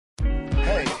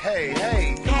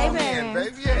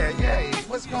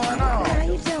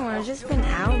doing? Just been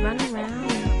out running around.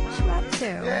 What you up to?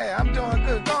 Yeah, I'm doing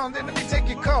good. Go on, then let me take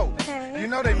your coat. Okay. You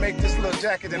know they make this little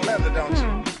jacket in leather, don't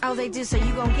you? Oh, they do, so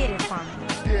you gonna get it for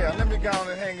me. Yeah, let me go on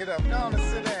and hang it up. Go on and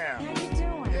sit down. How you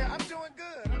doing? Yeah, I'm doing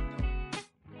good.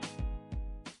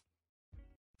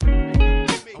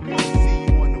 I wanna see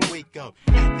you on the wake up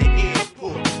at the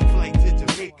airport, flight to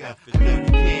Jamaica. I know you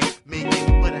can't make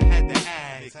it, but I had to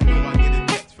ask. I know I get a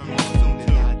text from you as soon as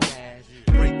I dash.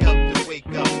 Break up to wake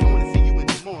up. I wanna see you in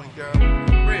the morning, girl.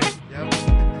 Real, yo.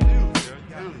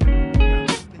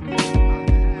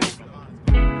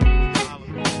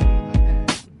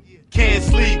 Can't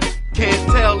sleep,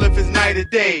 can't tell if it's night or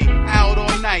day. Out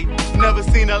all night, never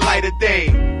seen a light of day.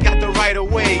 Got the right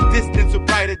of way, distance a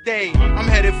brighter day. I'm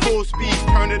headed full speed,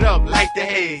 turn it up like the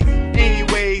haze.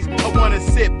 Anyways, I wanna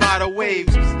sit by the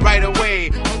waves. Right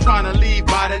away, I'm trying to leave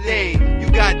by the day.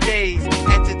 You got days,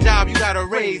 at your job you got a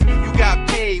raise. You got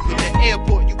paid, with the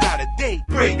airport you got a date.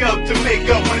 Break up to make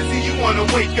up, wanna see you wanna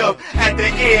wake up at the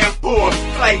airport,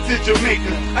 flight to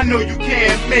Jamaica. I know you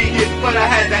can't make it, but I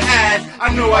had to ask.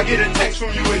 I know I get a text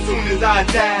from you as soon as I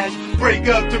dash. Break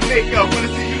up to make up, wanna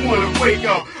see you wanna wake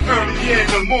up early in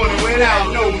the morning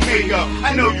without no makeup.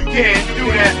 I know you can't do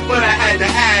that, but I had to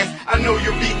ask. I know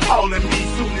you'll be calling me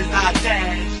soon as I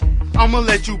dash. I'ma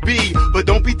let you be, but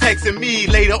don't be texting me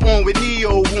later on with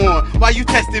Neo One. Why you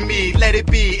testing me? Let it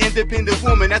be, independent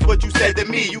woman, that's what you said to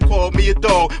me. You called me a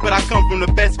dog, but I come from the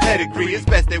best pedigree. It's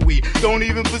best that we don't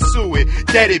even pursue it.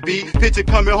 Let it be, picture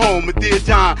coming home, a dear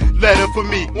John, letter for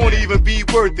me. Won't even be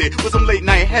worth it, with some late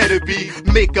night head to be.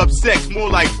 Make up sex, more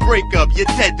like break up, you're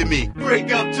dead to me.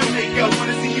 Break up to make up,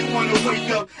 wanna see you wanna wake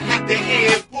up at the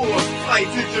airport, flight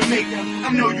to Jamaica. I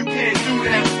know you can't do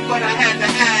that, but I had to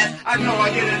ask. I know I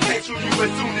get a text from you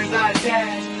as soon as I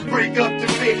dash. Break up to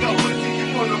make up, wanna see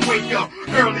you wanna wake up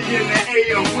early in the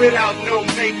AM without no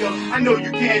makeup. I know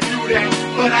you can't do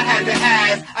that, but I had to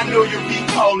ask. I know you'll be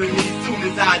calling me soon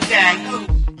as I dash.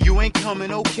 You ain't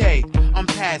coming, okay, I'm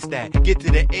past that. Get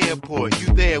to the airport,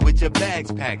 you there with your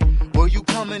bags packed. Well, you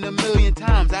coming a million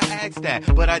times, I asked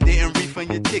that, but I didn't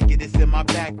refund your ticket, it's in my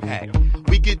backpack.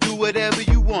 We could do whatever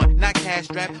you want, not cash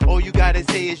strapped, all you gotta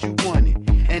say is you want it,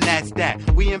 and that's that.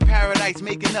 We in paradise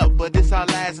making up, but this our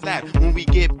last lap. When we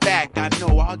get back, I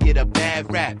know I'll get a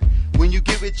bad rap. When you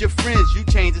get with your friends, you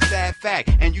change a sad fact,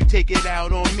 and you take it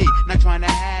out on me, not trying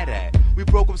to have that. We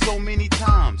broke up so many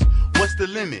times, what's the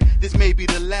limit? This may be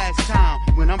the last time.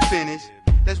 When I'm finished,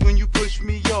 that's when you push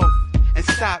me off and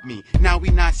stop me. Now we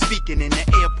not speaking in the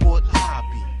airport